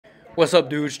What's up,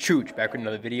 dudes? Chooch back with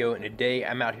another video, and today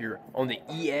I'm out here on the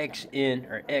Ex.N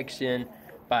or Ex.N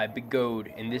by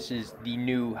Begode, and this is the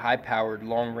new high-powered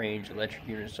long-range electric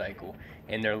unicycle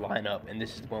in their lineup, and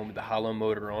this is the one with the hollow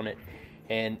motor on it.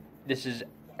 And this is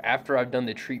after I've done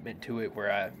the treatment to it,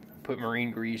 where I put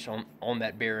marine grease on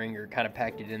that bearing or kind of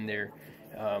packed it in there.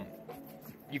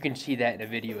 You can see that in a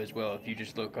video as well if you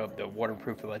just look up the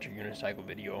waterproof electric unicycle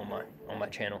video on my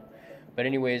channel. But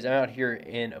anyways, I'm out here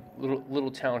in a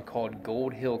little town called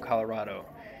Gold Hill, Colorado,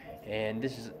 and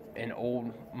this is an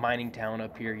old mining town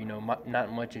up here. You know, not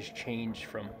much has changed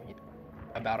from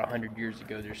about 100 years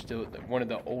ago. There's still one of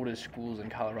the oldest schools in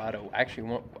Colorado.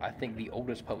 Actually, I think the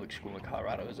oldest public school in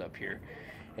Colorado is up here,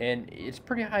 and it's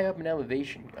pretty high up in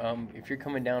elevation. If you're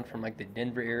coming down from like the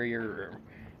Denver area or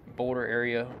Boulder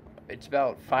area, it's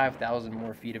about 5,000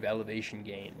 more feet of elevation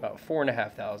gain, about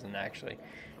 4,500 actually,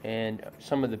 and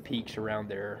some of the peaks around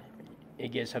there,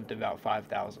 it gets up to about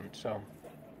 5,000. So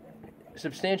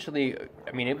substantially,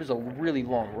 I mean, it was a really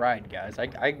long ride, guys.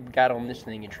 I got on this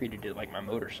thing and treated it like my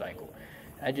motorcycle.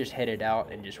 I just headed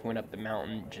out and just went up the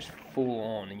mountain just full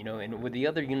on, you know. And with the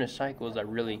other unicycles, I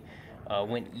really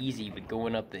went easy with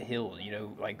going up the hill, you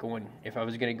know, like going, if I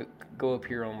was going to go up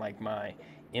here on like my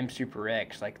M Super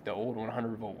X, like the old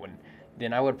 100 volt one,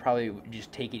 then I would probably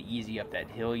just take it easy up that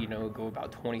hill, you know, go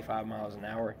about 25 miles an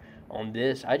hour. On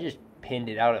this, I just pinned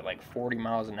it out at like 40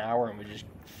 miles an hour and was just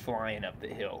flying up the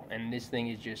hill. And this thing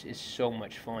is so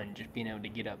much fun, just being able to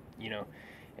get up, you know.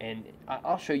 And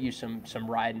I'll show you some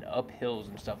riding up hills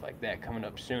and stuff like that coming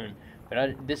up soon.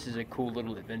 But this is a cool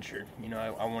little adventure, you know.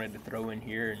 I wanted to throw in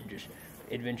here, and just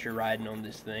adventure riding on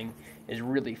this thing is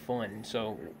really fun. And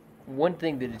so one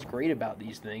thing that is great about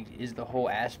these things is the whole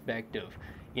aspect of,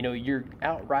 you know, you're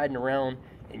out riding around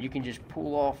and you can just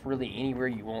pull off really anywhere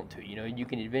you want to. You know, you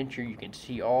can adventure, you can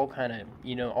see all kind of,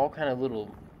 you know, all kind of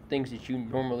little things that you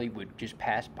normally would just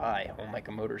pass by on like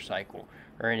a motorcycle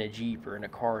or in a Jeep or in a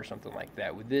car or something like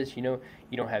that. With this, you know,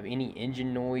 you don't have any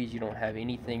engine noise, you don't have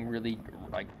anything really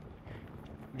like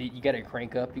you got to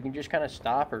crank up. You can just kind of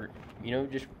stop, or, you know,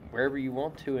 just wherever you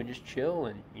want to, and just chill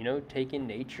and, you know, take in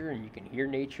nature, and you can hear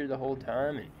nature the whole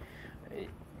time. And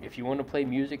if you want to play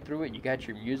music through it, you got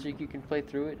your music you can play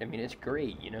through it. I mean, it's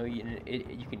great, you know. You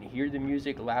can hear the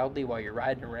music loudly while you're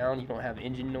riding around. You don't have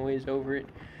engine noise over it,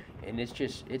 and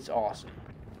it's awesome.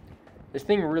 This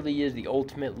thing really is the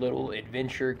ultimate little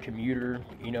adventure commuter,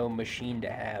 you know, machine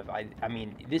to have. I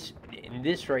mean, this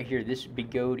right here, this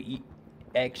Begode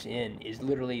Ex.N is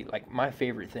literally like my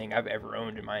favorite thing I've ever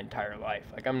owned in my entire life.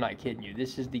 Like, I'm not kidding you.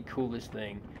 This is the coolest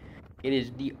thing. It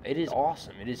is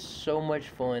awesome. It is so much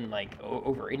fun. Like,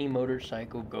 over any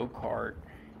motorcycle, go-kart,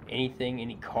 anything,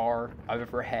 any car I've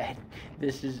ever had.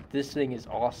 This thing is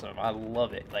awesome. I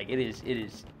love it. Like, it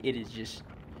is just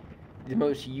the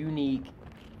most unique,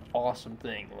 awesome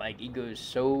thing. Like, it goes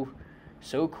so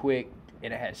quick,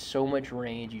 and it has so much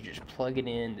range. You just plug it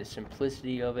in. The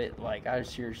simplicity of it, like, I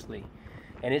seriously,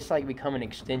 and it's like become an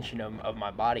extension of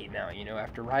my body now, you know,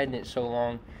 after riding it so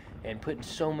long and putting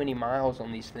so many miles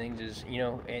on these things, is, you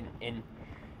know,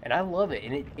 and I love it.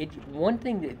 And it one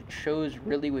thing that shows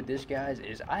really with this, guys,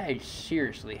 is I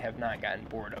seriously have not gotten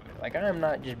bored of it. Like, I am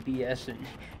not just BSing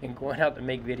and going out to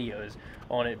make videos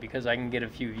on it because I can get a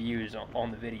few views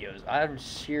on the videos.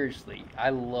 I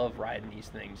love riding these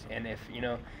things. And if, you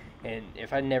know, and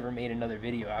if I never made another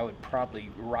video, I would probably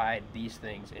ride these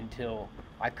things until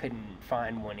I couldn't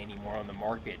find one anymore on the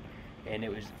market, and it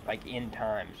was like end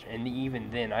times. And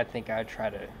even then, I think I'd try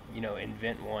to, you know,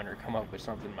 invent one or come up with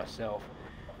something myself,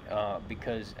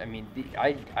 because I mean,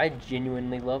 I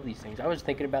genuinely love these things. I was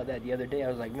thinking about that the other day. I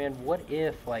was like, man, what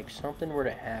if like something were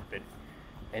to happen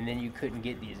and then you couldn't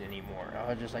get these anymore? I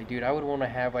was just like, dude, I would want to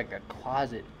have like a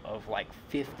closet of like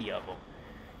 50 of them,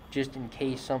 just in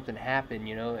case something happened,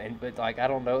 you know. And but like, I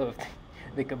don't know if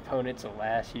the components will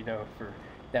last, you know, for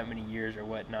that many years or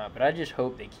whatnot. But I just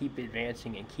hope they keep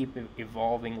advancing and keep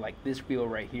evolving. Like this wheel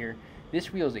right here,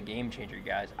 this wheel is a game changer,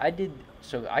 guys. I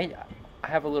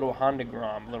have a little Honda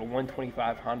Grom, little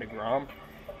 125 Honda Grom,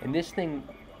 and this thing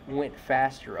went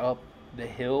faster up the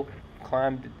hill,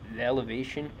 climbed the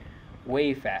elevation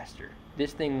way faster.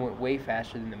 This thing went way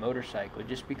faster than the motorcycle,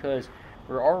 just because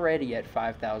we're already at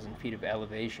 5,000 feet of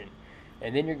elevation,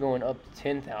 and then you're going up to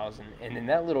 10,000, and then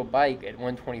that little bike at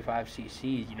 125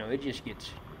 cc's, you know, it just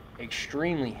gets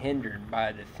extremely hindered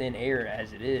by the thin air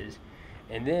as it is.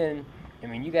 And then, I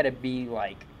mean, you got to be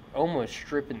like almost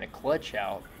stripping the clutch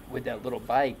out with that little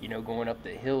bike, you know, going up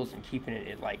the hills and keeping it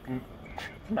at like, I'm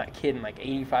not kidding, like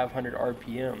 8,500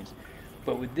 RPMs.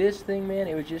 But with this thing, man,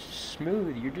 it was just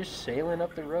smooth. You're just sailing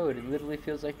up the road. It literally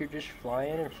feels like you're just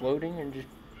flying and floating and just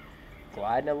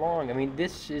gliding along. I mean,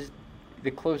 this is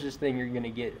the closest thing you're going to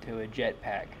get to a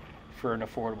jetpack for an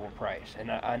affordable price. And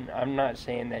I'm not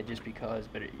saying that just because,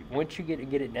 but once you get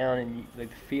it down and like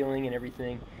the feeling and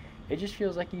everything, it just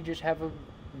feels like you just have a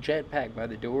jetpack by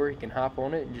the door. You can hop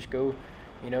on it and just go,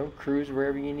 cruise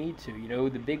wherever you need to.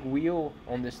 The big wheel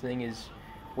on this thing is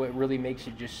what really makes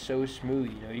it just so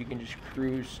smooth. You can just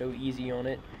cruise so easy on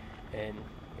it, and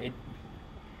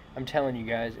I'm telling you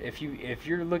guys, if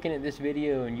you're looking at this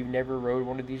video and you've never rode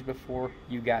one of these before,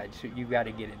 you got to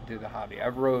get into the hobby.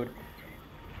 I've rode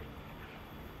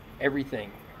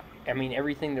everything. I mean,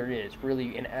 everything there is,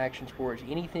 really, in action sports.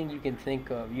 Anything you can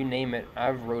think of, you name it,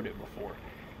 I've rode it before.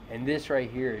 And this right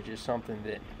here is just something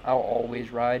that I'll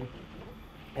always ride,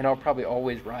 and I'll probably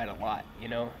always ride a lot,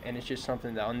 and it's just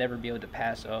something that I'll never be able to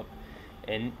pass up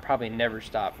and probably never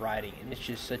stop riding. And it's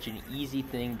just such an easy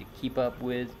thing to keep up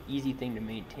with, easy thing to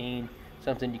maintain,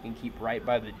 something you can keep right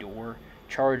by the door,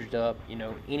 charged up,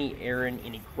 any errand,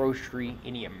 any grocery,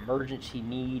 any emergency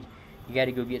need. You got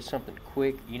to go get something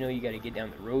quick, you got to get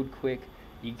down the road quick.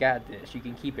 You got this. You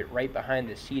can keep it right behind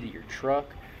the seat of your truck.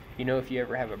 If you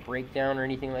ever have a breakdown or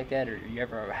anything like that, or you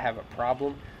ever have a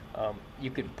problem, you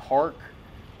could park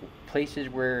places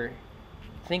where,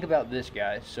 think about this,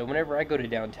 guys. So whenever I go to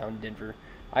downtown Denver,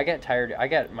 I got tired. I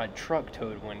got my truck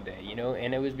towed one day,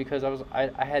 and it was because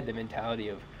I had the mentality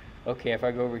of, okay, if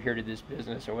I go over here to this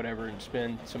business or whatever and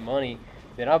spend some money,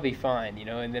 then I'll be fine,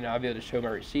 and then I'll be able to show my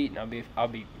receipt and I'll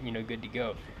be good to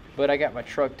go. But I got my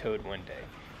truck towed one day,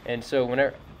 and so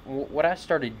what I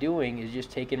started doing is just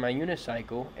taking my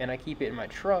unicycle and I keep it in my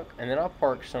truck, and then I'll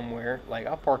park somewhere, like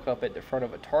I'll park up at the front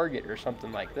of a Target or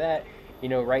something like that,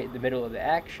 right in the middle of the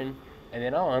action, and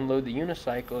then I'll unload the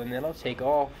unicycle and then I'll take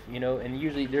off, and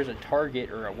usually there's a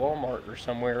Target or a Walmart or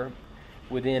somewhere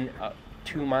within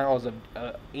 2 miles of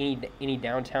any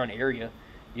downtown area.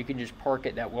 You can just park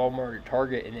at that Walmart or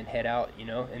Target and then head out,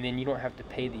 and then you don't have to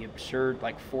pay the absurd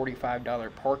like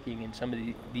 $45 parking in some of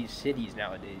these cities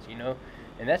nowadays,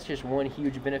 and that's just one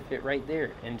huge benefit right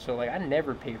there. And so like I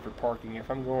never pay for parking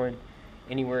if I'm going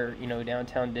anywhere,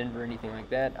 downtown Denver or anything like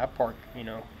that. I park,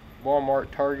 Walmart,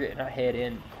 Target, and I head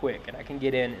in quick, and I can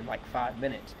get in like 5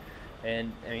 minutes.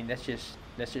 And I mean, that's just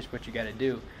what you got to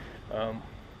do.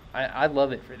 I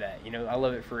love it for that. I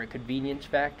love it for a convenience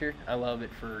factor. I love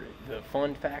it for the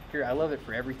fun factor. I love it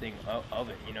for everything of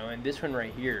it. And this one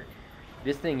right here,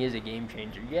 this thing is a game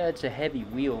changer. Yeah, it's a heavy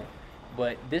wheel,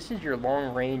 but this is your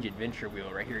long range adventure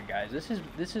wheel right here, guys.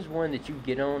 This is one that you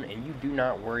get on and you do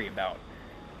not worry about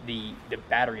the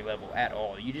battery level at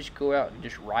all. You just go out and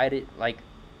just ride it like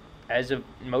as a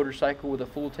motorcycle with a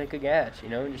full tank of gas,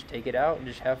 and just take it out and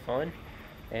just have fun,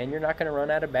 and you're not going to run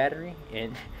out of battery.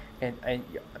 And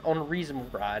on a reasonable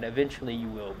ride, eventually you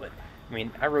will. But I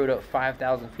mean, I rode up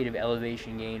 5,000 feet of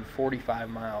elevation gain, 45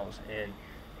 miles, and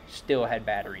still had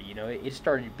battery. It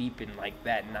started beeping like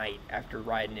that night after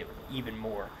riding it even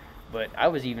more. But I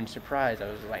was even surprised. I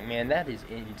was like, man, that is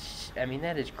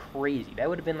that is crazy. That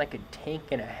would have been like a tank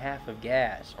and a half of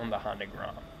gas on the Honda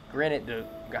Grom. Granted,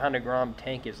 the Honda Grom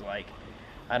tank is like,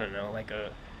 I don't know,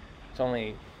 it's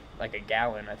only like a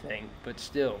gallon, I think. But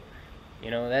still,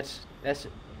 that's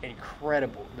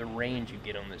incredible. The range you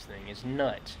get on this thing is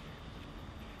nuts.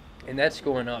 And that's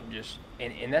going up just,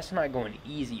 and that's not going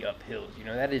easy up hills.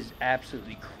 That is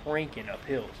absolutely cranking up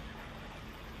hills.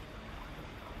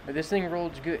 But this thing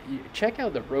rolls good. Check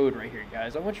out the road right here,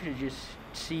 guys. I want you to just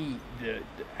see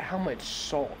how much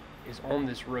salt is on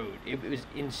this road. It was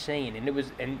insane. And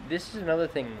this is another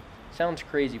thing, sounds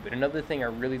crazy, but another thing I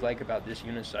really like about this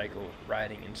unicycle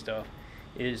riding and stuff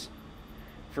is,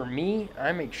 for me,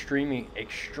 I'm extremely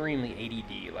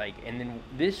ADD. And then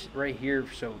this right here,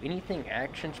 so anything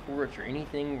action sports or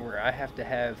anything where I have to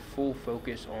have full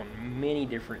focus on many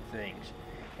different things,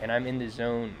 and I'm in the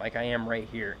zone like I am right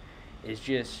here,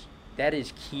 that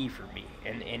is key for me.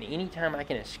 And anytime I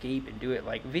can escape and do it,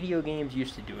 like video games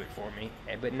used to do it for me,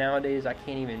 but nowadays I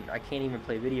can't even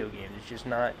play video games.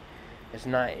 It's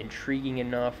not intriguing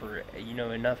enough, or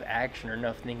enough action or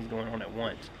enough things going on at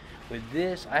once. With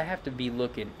this, I have to be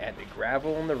looking at the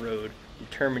gravel on the road,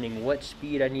 determining what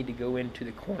speed I need to go into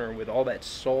the corner with all that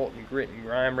salt and grit and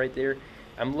grime right there.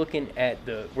 I'm looking at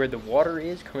where the water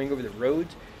is coming over the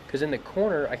roads, because in the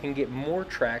corner I can get more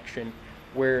traction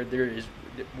where the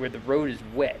road is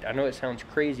wet. I know it sounds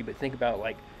crazy, but think about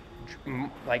like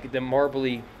the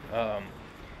marbly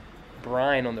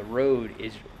brine on the road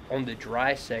is on the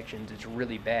dry sections. It's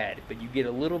really bad, but you get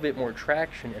a little bit more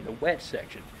traction in the wet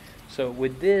section. So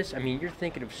with this, I mean, you're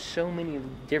thinking of so many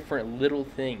different little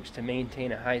things to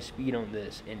maintain a high speed on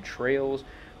this, in trails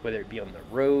whether it be on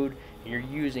the road.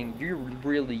 And you're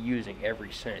really using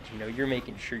every sense. You know, you're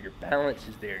making sure your balance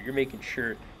is there. You're making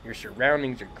sure your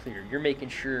surroundings are clear. You're making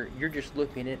sure you're just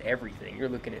looking at everything. You're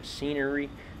looking at scenery.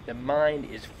 The mind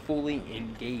is fully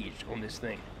engaged on this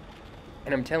thing.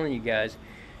 And I'm telling you guys,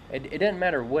 it doesn't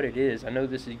matter what it is. I know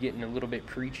this is getting a little bit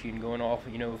preachy and going off,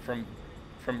 you know, from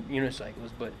unicycles,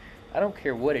 but I don't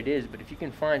care what it is. But if you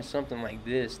can find something like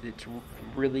this that's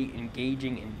really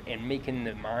engaging and making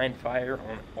the mind fire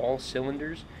on all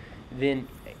cylinders, then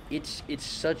it's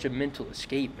such a mental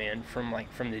escape, man, from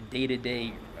the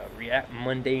day-to-day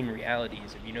mundane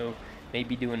realities of, you know,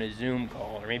 maybe doing a Zoom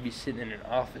call or maybe sitting in an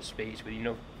office space with, you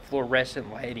know, fluorescent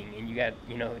lighting, and you got,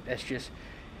 you know, that's just,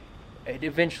 it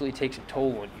eventually takes a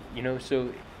toll on you, you know.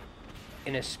 So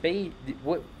in a space,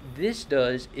 what this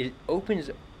does is it opens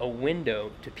a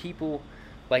window to people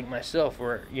like myself,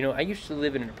 where, you know, I used to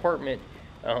live in an apartment,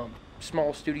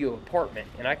 small studio apartment,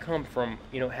 and I come from,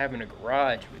 you know, having a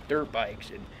garage with dirt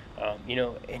bikes and you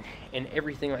know, and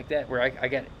everything like that, where I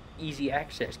got easy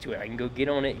access to it. I can go get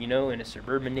on it, you know, in a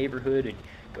suburban neighborhood and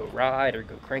go ride or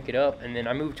go crank it up. And then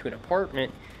I moved to an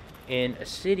apartment in a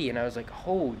city, and I was like,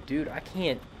 oh dude, I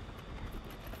can't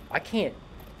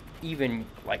even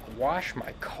like wash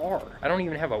my car. I don't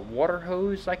even have a water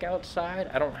hose like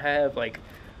outside. I don't have like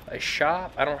a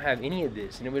shop. I don't have any of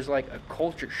this. And it was like a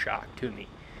culture shock to me.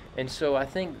 And so I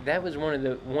think that was one of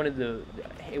the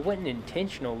it wasn't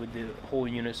intentional with the whole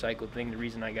unicycle thing, the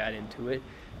reason I got into it,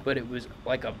 but it was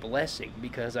like a blessing,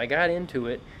 because I got into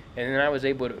it and then I was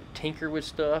able to tinker with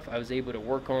stuff. I was able to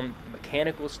work on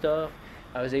mechanical stuff.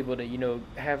 I was able to, you know,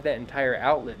 have that entire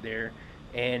outlet there,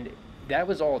 and that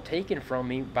was all taken from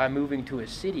me by moving to a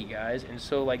city, guys. And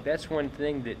so, like, that's one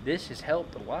thing that this has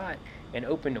helped a lot and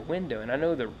opened a window. And I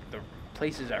know the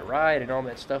places I ride and all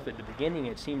that stuff at the beginning,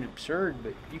 it seemed absurd,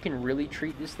 but you can really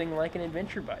treat this thing like an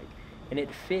adventure bike, and it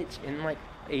fits in like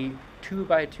a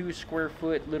 2x2 square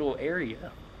foot little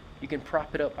area. You can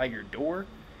prop it up by your door.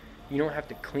 You don't have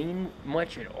to clean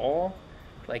much at all.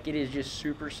 Like, it is just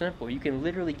super simple. You can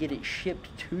literally get it shipped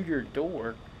to your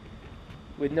door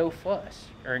with no fuss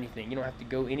or anything. You don't have to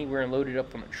go anywhere and load it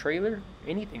up on a trailer,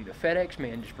 anything. The FedEx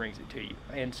man just brings it to you.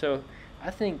 And so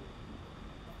I think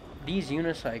these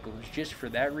unicycles, just for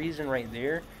that reason right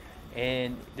there,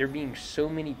 and there being so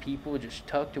many people just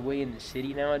tucked away in the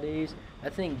city nowadays, I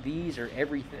think these are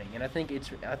everything. And I think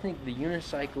the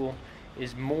unicycle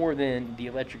is more than the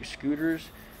electric scooters,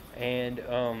 and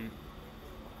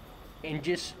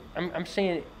just I'm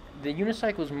saying the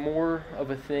unicycle is more of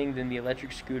a thing than the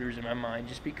electric scooters in my mind,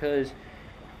 just because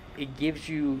it gives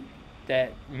you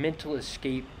that mental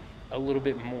escape a little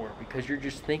bit more, because you're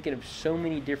just thinking of so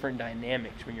many different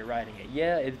dynamics when you're riding it.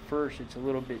 Yeah, at first it's a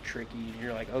little bit tricky and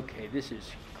you're like, okay, this is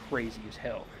crazy as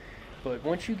hell. But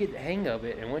once you get the hang of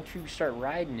it and once you start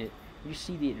riding it, you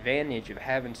see the advantage of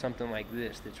having something like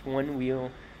this that's one wheel,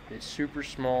 that's super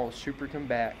small, super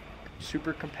compact.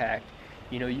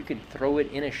 You know, you can throw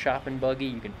it in a shopping buggy,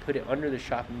 you can put it under the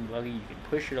shopping buggy, you can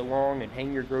push it along and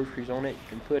hang your groceries on it, you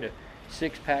can put a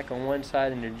 6-pack on one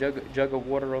side and a jug of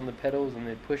water on the pedals, and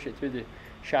then push it through the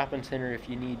shopping center if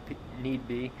you need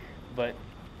be. But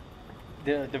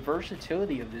the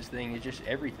versatility of this thing is just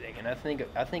everything. And I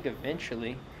think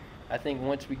eventually,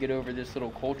 once we get over this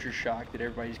little culture shock that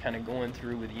everybody's kind of going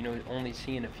through with, you know, only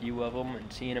seeing a few of them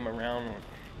and seeing them around on,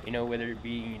 you know, whether it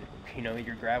be, you know,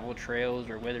 your gravel trails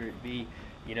or whether it be,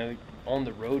 you know, on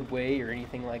the roadway or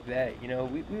anything like that. You know,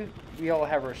 we all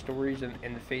have our stories in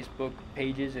the Facebook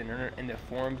pages and in the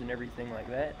forums and everything like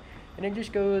that. And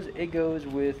it goes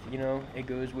with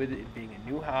it being a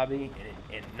new hobby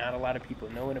and not a lot of people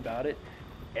knowing about it.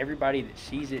 Everybody that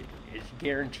sees it is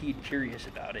guaranteed curious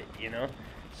about it, you know.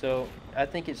 So I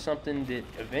think it's something that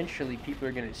eventually people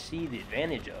are going to see the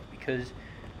advantage of, because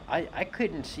I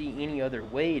couldn't see any other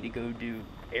way to go do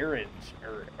errands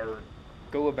or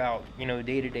go about, you know,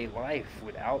 day-to-day life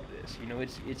without this. You know,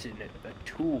 it's a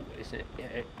tool.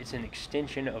 It's an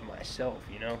extension of myself,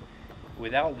 you know.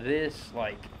 Without this,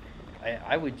 like,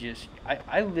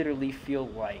 I literally feel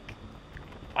like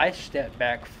I step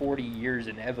back 40 years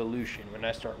in evolution when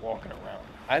I start walking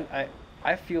around.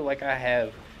 I feel like I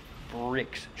have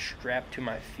bricks strapped to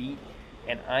my feet,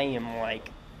 and I am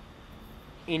like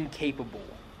incapable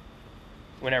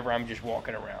whenever I'm just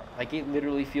walking around. Like, it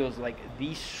literally feels like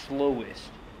the slowest,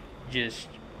 just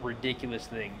ridiculous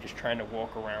thing, just trying to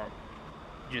walk around,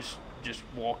 just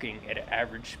walking at an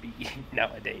average speed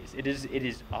nowadays. It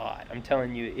is odd. I'm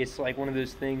telling you, it's like one of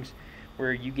those things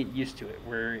where you get used to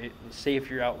it, say if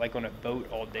you're out like on a boat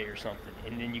all day or something,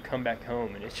 and then you come back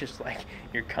home and it's just like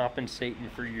you're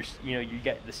compensating for your, you know, you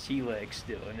got the sea legs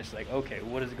still, and it's like, okay,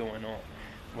 what is going on?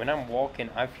 when I'm walking,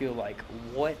 I feel like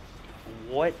what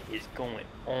is going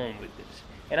on with this?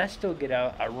 And I still get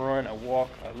out, I run, I walk,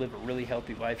 I live a really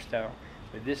healthy lifestyle,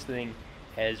 but this thing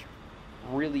has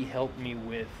really helped me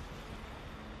with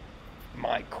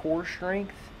my core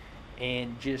strength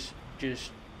and just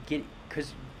get,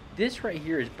 because this right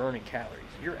here is burning calories.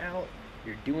 You're out,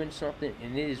 you're doing something,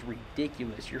 and it is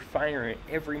ridiculous. You're firing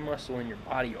every muscle in your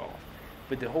body off.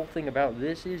 But the whole thing about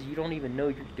this is you don't even know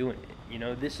you're doing it. You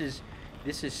know, this is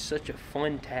such a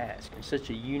fun task and such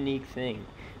a unique thing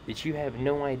that you have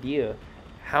no idea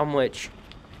how much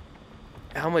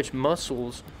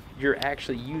muscles you're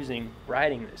actually using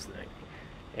riding this thing.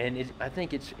 And I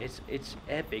think it's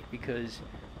epic because,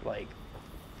 like,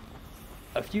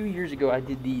 a few years ago I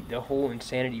did the whole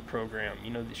insanity program,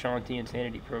 you know, the Shaun T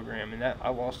insanity program, and that I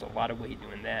lost a lot of weight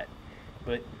doing that.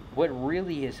 But what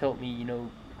really has helped me, you know,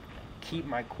 keep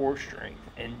my core strength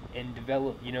and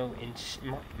develop, you know, in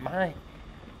my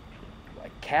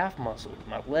like calf muscles,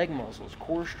 my leg muscles,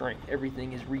 core strength,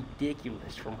 everything is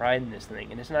ridiculous from riding this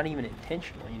thing, and it's not even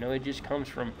intentional. You know, it just comes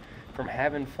from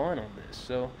having fun on this.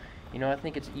 So, you know, I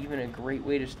think it's even a great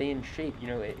way to stay in shape. You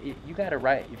know, you gotta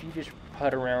ride. If you just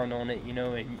putt around on it, you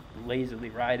know, and lazily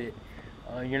ride it,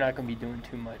 you're not gonna be doing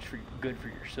too much good for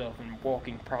yourself. And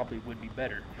walking probably would be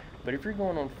better. But if you're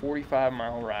going on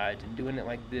 45-mile rides and doing it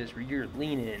like this, where you're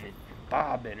leaning and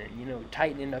bobbing and, you know,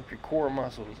 tightening up your core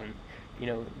muscles and, you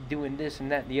know, doing this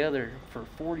and that and the other for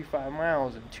 45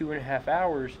 miles in 2.5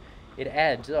 hours, it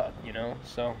adds up, you know.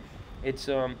 So it's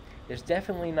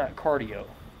definitely not cardio,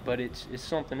 but it's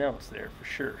something else there for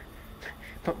sure.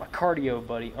 But my cardio,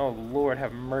 buddy, oh Lord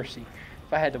have mercy.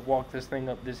 If I had to walk this thing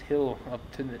up this hill up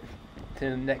to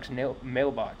the next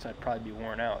mailbox, I'd probably be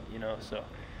worn out, you know. So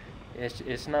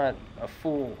it's not a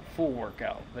full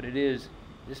workout, but it is.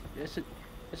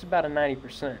 It's about a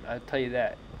 90%. I'll tell you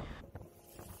that.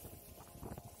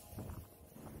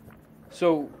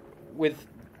 So with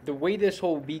the way this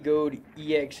whole Begode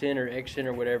Ex.N or Ex.N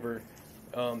or whatever,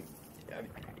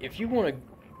 if you want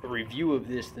a review of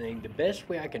this thing, the best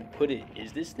way I can put it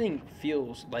is this thing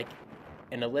feels like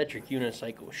an electric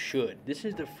unicycle should. This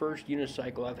is the first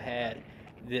unicycle I've had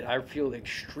that I feel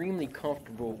extremely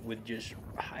comfortable with, just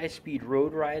high-speed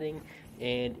road riding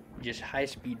and just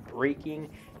high-speed braking,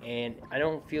 and I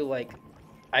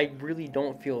really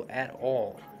don't feel at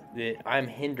all that I'm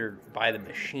hindered by the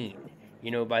machine,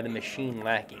 you know, by the machine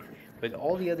lacking. With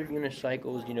all the other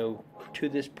unicycles, you know, to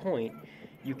this point,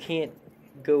 you can't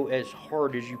go as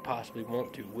hard as you possibly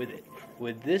want to with it.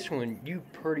 With this one, you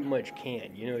pretty much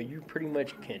can. You know, you pretty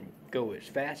much can go as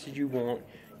fast as you want.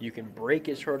 You can brake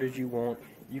as hard as you want.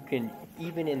 You can,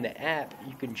 even in the app,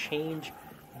 you can change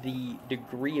the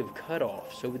degree of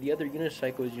cutoff. So with the other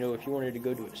unicycles, you know, if you wanted to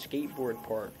go to a skateboard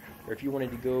park, or if you wanted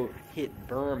to go hit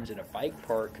berms in a bike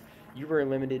park, you were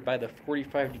limited by the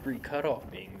 45-degree cutoff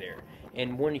being there.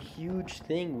 And one huge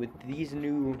thing with these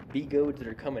new Begodes that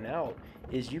are coming out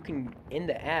is you can, in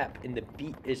the app,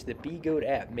 it's the Begode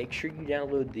app. Make sure you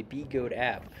download the Begode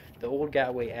app. The old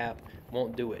Galway app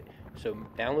won't do it. So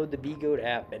download the Begode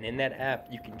app, and in that app,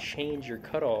 you can change your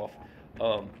cutoff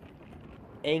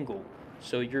angle.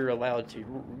 So you're allowed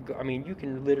to, I mean, you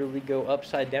can literally go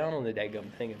upside down on the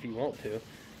daggum thing if you want to.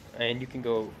 And you can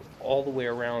go all the way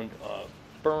around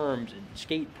berms and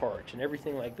skate parks and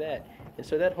everything like that. And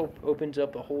so that opens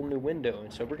up a whole new window.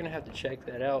 And so we're going to have to check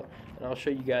that out. And I'll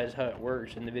show you guys how it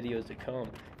works in the videos to come.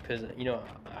 Because, you know,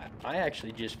 I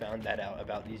actually just found that out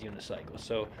about these unicycles.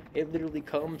 So it literally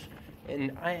comes,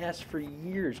 and I asked for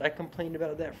years. I complained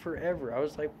about that forever. I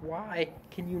was like, why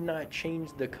can you not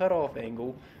change the cutoff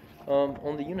angle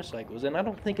on the unicycles? And I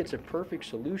don't think it's a perfect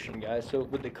solution, guys. So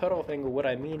with the cutoff angle, what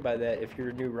I mean by that, if you're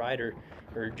a new rider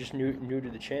or just new to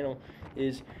the channel,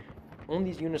 is on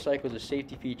these unicycles, a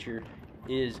safety feature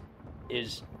is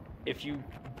if you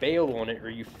bail on it or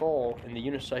you fall and the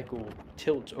unicycle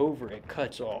tilts over, it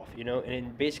cuts off, you know,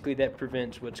 and basically that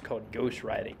prevents what's called ghost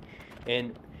riding.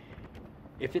 And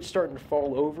if it's starting to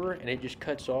fall over and it just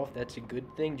cuts off, that's a good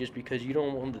thing, just because you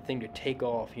don't want the thing to take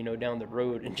off, you know, down the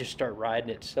road and just start riding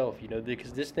itself, you know,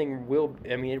 because this thing will,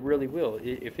 I mean, it really will.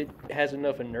 If it has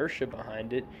enough inertia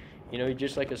behind it, you know,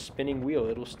 just like a spinning wheel,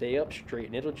 it'll stay up straight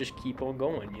and it'll just keep on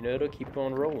going, you know, it'll keep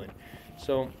on rolling.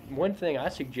 So one thing I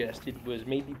suggested was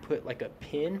maybe put like a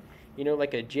pin, you know,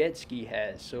 like a jet ski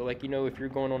has. So like, you know, if you're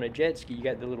going on a jet ski, you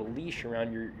got the little leash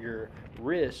around your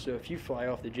wrist. So if you fly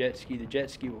off the jet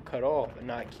ski will cut off and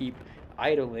not keep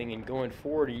idling and going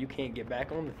forward, or you can't get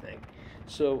back on the thing.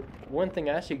 So one thing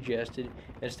I suggested,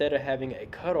 instead of having a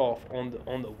cutoff on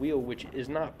the wheel, which is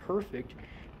not perfect,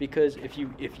 because if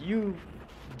you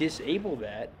disable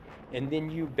that and then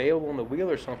you bail on the wheel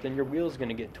or something, your wheel's going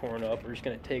to get torn up or it's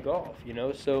going to take off, you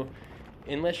know. So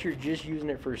unless you're just using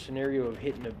it for a scenario of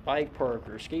hitting a bike park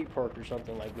or a skate park or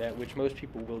something like that, which most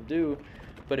people will do,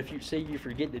 but if you say you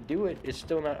forget to do it, it's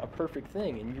still not a perfect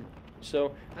thing. And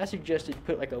so I suggested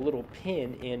put like a little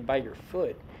pin in by your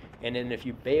foot, and then if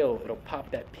you bail, it'll pop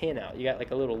that pin out. You got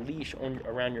like a little leash on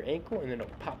around your ankle, and then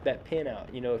it'll pop that pin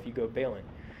out, you know, if you go bailing.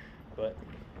 But,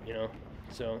 you know,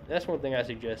 so that's one thing I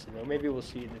suggested. Though maybe we'll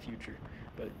see in the future.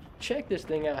 But check this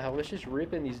thing out, how it's just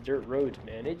ripping these dirt roads,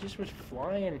 man. It just was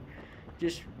flying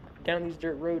just down these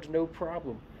dirt roads, no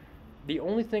problem. The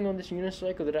only thing on this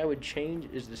unicycle that I would change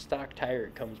is the stock tire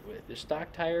it comes with. The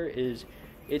stock tire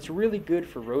it's really good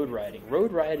for road riding.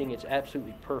 Road riding, it's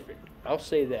absolutely perfect. I'll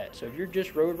say that. So if you're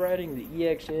just road riding, the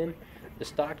Ex.N, the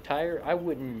stock tire, I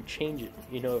wouldn't change it,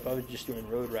 you know, if I was just doing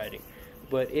road riding.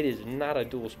 But it is not a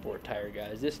dual sport tire,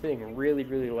 guys. This thing really,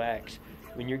 really lacks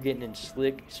when you're getting in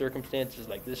slick circumstances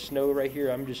like this snow right here.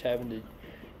 I'm just having to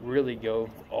really go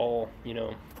all, you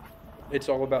know, it's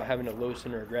all about having a low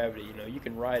center of gravity. You know, you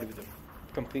can ride with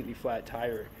a completely flat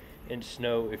tire in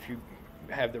snow if you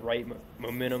have the right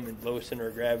momentum and low center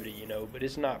of gravity, you know, but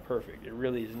it's not perfect. It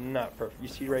really is not perfect. You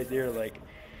see right there, like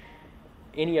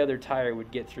any other tire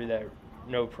would get through that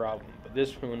no problem, but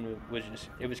this one was just,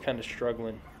 it was kind of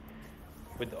struggling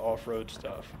with the off-road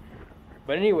stuff.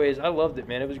 But anyways, I loved it,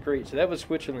 man. It was great. So that was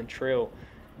Switzerland Trail.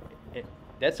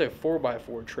 That's a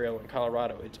 4x4 trail in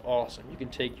Colorado. It's awesome. You can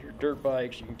take your dirt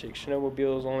bikes, you can take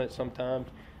snowmobiles on it sometimes,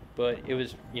 but it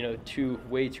was, you know,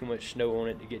 way too much snow on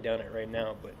it to get down it right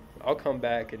now. But I'll come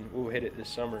back and we'll hit it this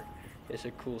summer. It's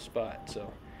a cool spot.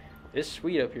 So it's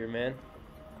sweet up here, man.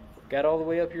 Got all the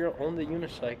way up here on the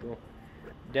unicycle,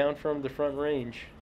 down from the Front Range.